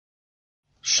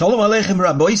Shalom Aleichem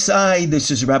Rabbi Sai,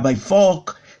 this is Rabbi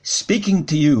Falk speaking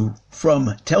to you from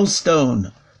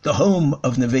Telstone, the home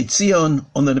of Nevei Tzion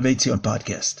on the Nevei Tzion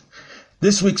podcast.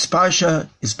 This week's Parsha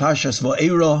is Parshas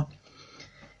Va'era,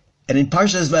 and in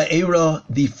Parshas Va'era,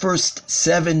 the first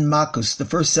 7 makos, the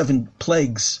first 7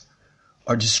 plagues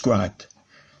are described.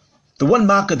 The one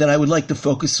makkah that I would like to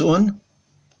focus on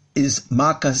is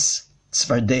makas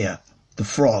tzvardeya, the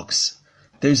frogs.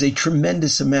 There's a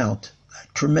tremendous amount,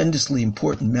 tremendously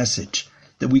important message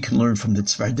that we can learn from the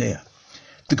Tzvardeya.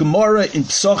 The Gemara in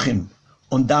Psochim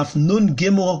on Daf Nun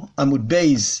Gimel Amud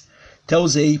Beis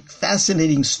tells a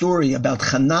fascinating story about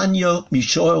Hananiah,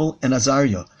 Mishael, and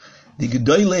Azariah, the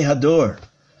Gedolei Hador,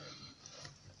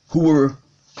 who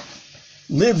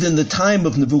lived in the time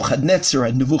of Nebuchadnezzar,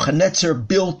 and Nebuchadnezzar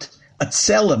built a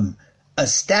tselem, a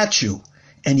statue,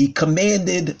 and he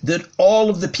commanded that all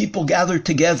of the people gather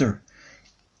together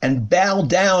and bow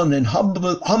down and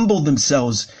humble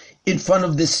themselves in front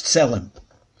of this tselem.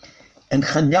 And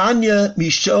Hananiah,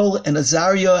 Mishael, and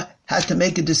Azariah had to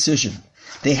make a decision.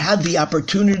 They had the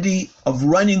opportunity of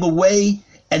running away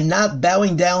and not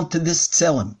bowing down to this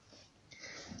tselem.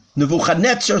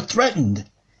 Nebuchadnezzar threatened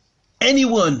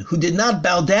anyone who did not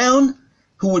bow down,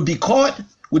 who would be caught,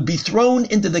 would be thrown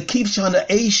into the Kivshan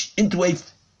Ha'esh, into a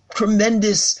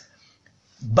tremendous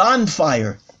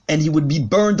bonfire, and he would be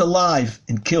burned alive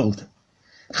and killed.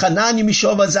 Hananiah,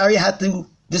 Mishael, and Azariah had to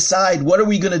decide, what are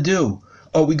we going to do?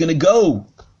 Are we going to go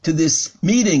to this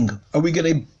meeting? Are we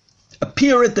going to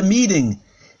appear at the meeting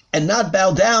and not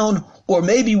bow down? Or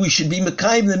maybe we should be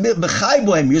Mekayim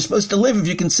the You're supposed to live if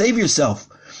you can save yourself.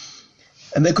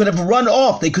 And they could have run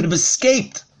off. They could have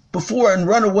escaped before and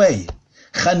run away.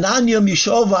 Hananiah,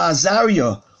 Mishael, and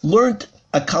Azariah learned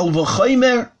a kal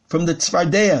v'chomer from the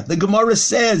Tzvardeya. The Gemara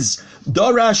says,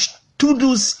 Dorash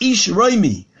tudus ish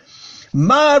roimi.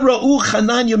 Ma ra'u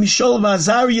Hananiah, Mishael, and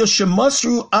Azariah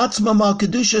shemasru atzmam al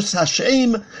kedushas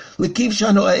Hashem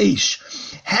lekivshan ha'esh.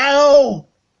 How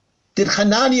did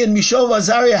Hananiah and Mishael and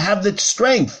Azariah have the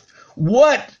strength?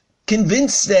 What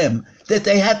convinced them that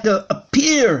they had to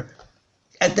appear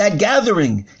at that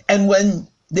gathering? And when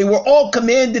they were all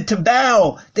commanded to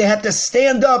bow, they had to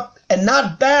stand up and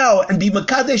not bow and be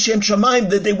Mekadesh Shem Shamayim,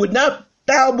 that they would not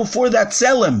bow before that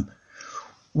tselem.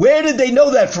 Where did they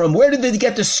know that from? Where did they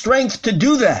get the strength to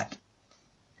do that?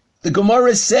 The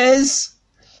Gemara says,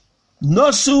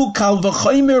 Nosu kal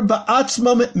v'chomer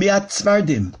ba'atzmam mi'at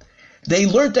tzvardim. They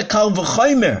learned the kal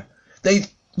v'chomer. They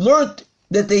learned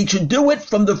that they should do it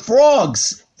from the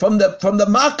frogs, from the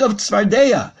mak of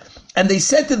tzvardeya. And they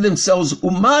said to themselves,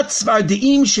 Umat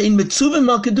tzvardeim shein mitzuvim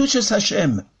al kedushas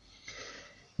Hashem.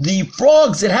 The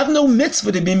frogs that have no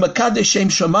mitzvah to be Mekadesh Shem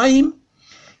Shamayim,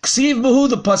 Ksiv Behu,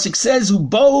 the pasuk says,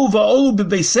 Ubo va'olu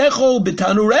b'beisecho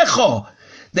b'tanurecho.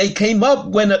 They came up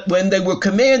when they were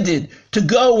commanded to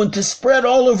go and to spread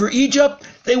all over Egypt.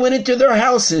 They went into their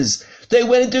houses. They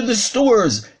went into the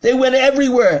stores. They went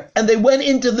everywhere. And they went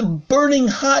into the burning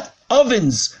hot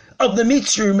ovens of the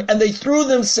Mitzrim, and they threw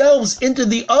themselves into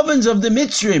the ovens of the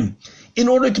Mitzrim in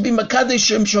order to be Mekadesh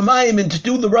Shem Shamayim and to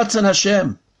do the Ratzon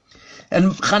Hashem.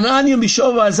 And Hananiah,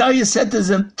 Mishael, and Azariah said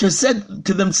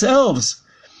to themselves,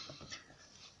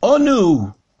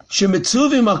 Onu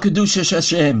shemitzuvim al kedushas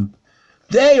Hashem.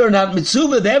 They are not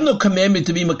mitzvah. They have no commandment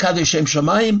to be Mekadesh Shem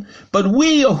Shamayim. But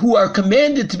we who are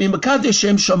commanded to be Mekadesh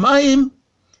Shem Shamayim,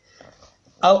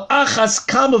 al achas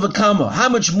kama v'kama. How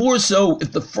much more so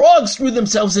if the frogs threw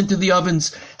themselves into the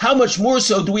ovens? How much more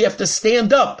so do we have to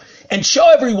stand up and show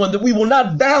everyone that we will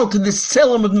not bow to this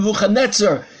tselem of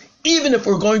Nebuchadnezzar, even if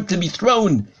we're going to be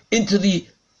thrown into the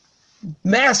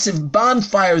massive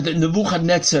bonfire that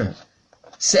Nebuchadnezzar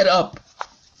set up.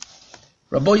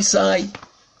 Rabbi Sai,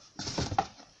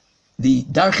 the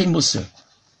Darchei Musar,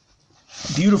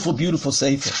 beautiful, beautiful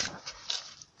sefer,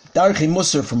 Darchei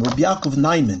Musar from Rabbi Yaakov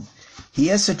Naiman, he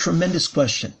asks a tremendous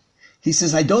question. He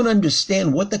says, I don't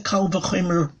understand what the kal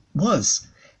v'chomer was.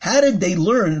 How did they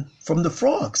learn from the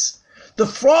frogs? The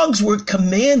frogs were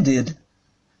commanded.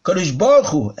 Kadosh Baruch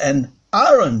Hu and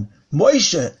Aaron,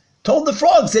 Moshe, told the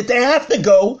frogs that they have to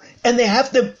go and they have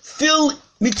to fill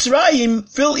Mitzrayim,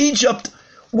 fill Egypt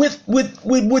with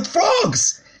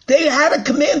frogs. They had a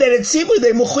command that at Sibur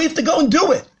they mechuyev to go and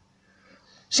do it.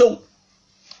 So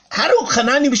how do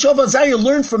Hananiah, Mishael, and Azariah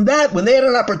learn from that when they had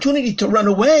an opportunity to run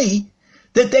away,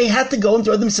 that they had to go and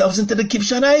throw themselves into the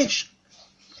Kivshan Ha'esh?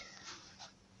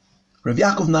 Rabbi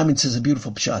Yaakov Naiman says a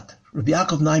beautiful pshat. Rabbi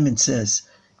Yaakov Naiman says,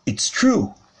 it's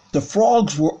true. The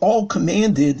frogs were all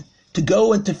commanded to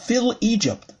go and to fill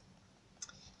Egypt.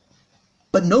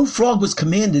 But no frog was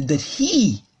commanded that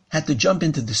he had to jump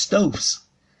into the stoves.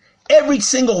 Every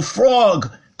single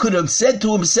frog could have said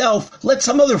to himself, let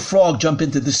some other frog jump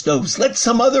into the stoves. Let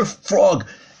some other frog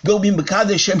go be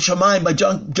Mekadesh Shem Shamayim by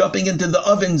jumping into the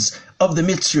ovens of the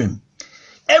Mitzrim.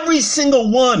 Every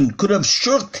single one could have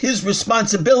shirked his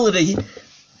responsibility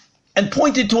and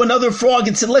pointed to another frog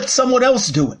and said, let someone else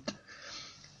do it.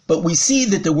 But we see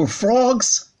that there were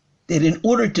frogs that in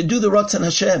order to do the Ratzon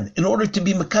Hashem, in order to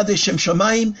be Mekadesh Shem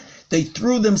Shamayim, they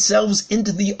threw themselves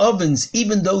into the ovens,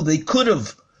 even though they could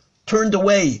have turned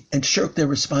away and shirked their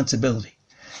responsibility.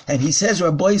 And he says,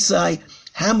 Rabbi Isai,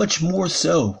 how much more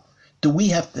so do we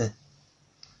have to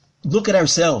look at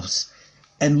ourselves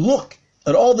and look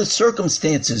at all the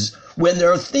circumstances when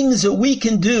there are things that we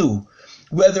can do,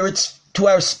 whether it's to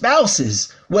our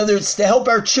spouses, whether it's to help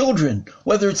our children,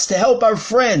 whether it's to help our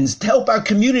friends, to help our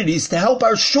communities, to help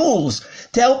our shuls,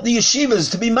 to help the yeshivas,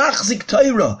 to be machzik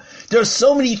Torah. There are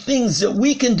so many things that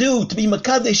we can do to be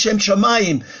Mekadesh Shem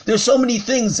Shamayim. There are so many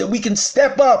things that we can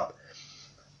step up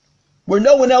where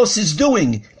no one else is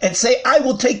doing and say, I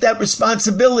will take that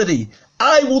responsibility.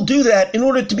 I will do that in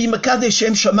order to be Mekadesh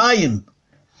Shem Shamayim.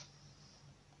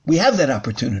 We have that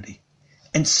opportunity.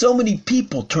 And so many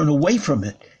people turn away from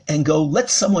it and go, let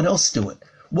someone else do it.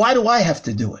 Why do I have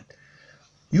to do it?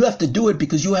 You have to do it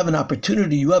because you have an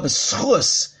opportunity. You have a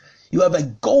schus. You have a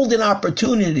golden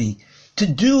opportunity to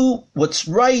do what's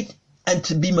right and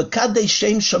to be Mekadesh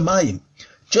Shem Shamayim.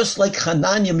 Just like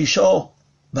Hananiah, Mishael,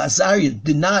 Azariah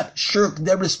did not shirk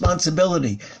their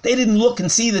responsibility. They didn't look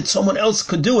and see that someone else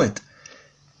could do it.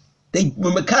 They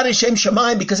were Mekadesh Shem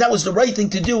Shamayim because that was the right thing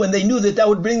to do, and they knew that that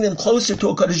would bring them closer to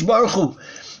HaKadosh Baruch Hu,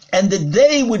 and that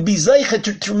they would be zeicha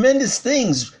to tremendous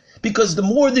things, because the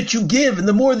more that you give and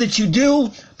the more that you do,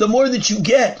 the more that you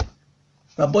get.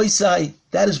 Rabbi Isai,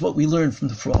 that is what we learned from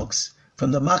the frogs,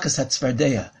 from the Makas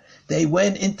HaTzvardeya. They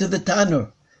went into the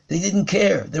Tanur. They didn't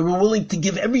care. They were willing to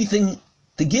give everything,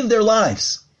 to give their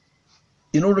lives,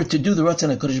 in order to do the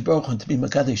Ratzon HaKadosh Baruch Hu and to be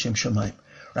Mekadesh Shem Shamayim.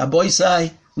 Rabbi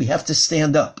Isai, we have to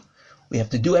stand up. We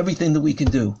have to do everything that we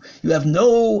can do. You have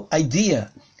no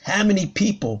idea how many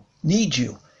people need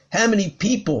you, how many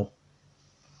people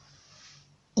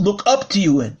look up to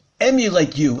you and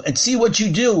emulate you and see what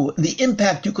you do, and the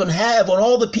impact you can have on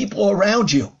all the people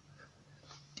around you.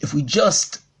 If we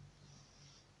just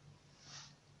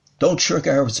don't shirk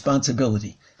our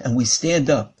responsibility and we stand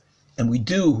up and we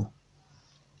do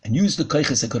and use the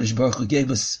koiches HaKadosh Baruch Hu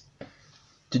gave us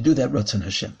to do that Ratzon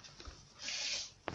Hashem.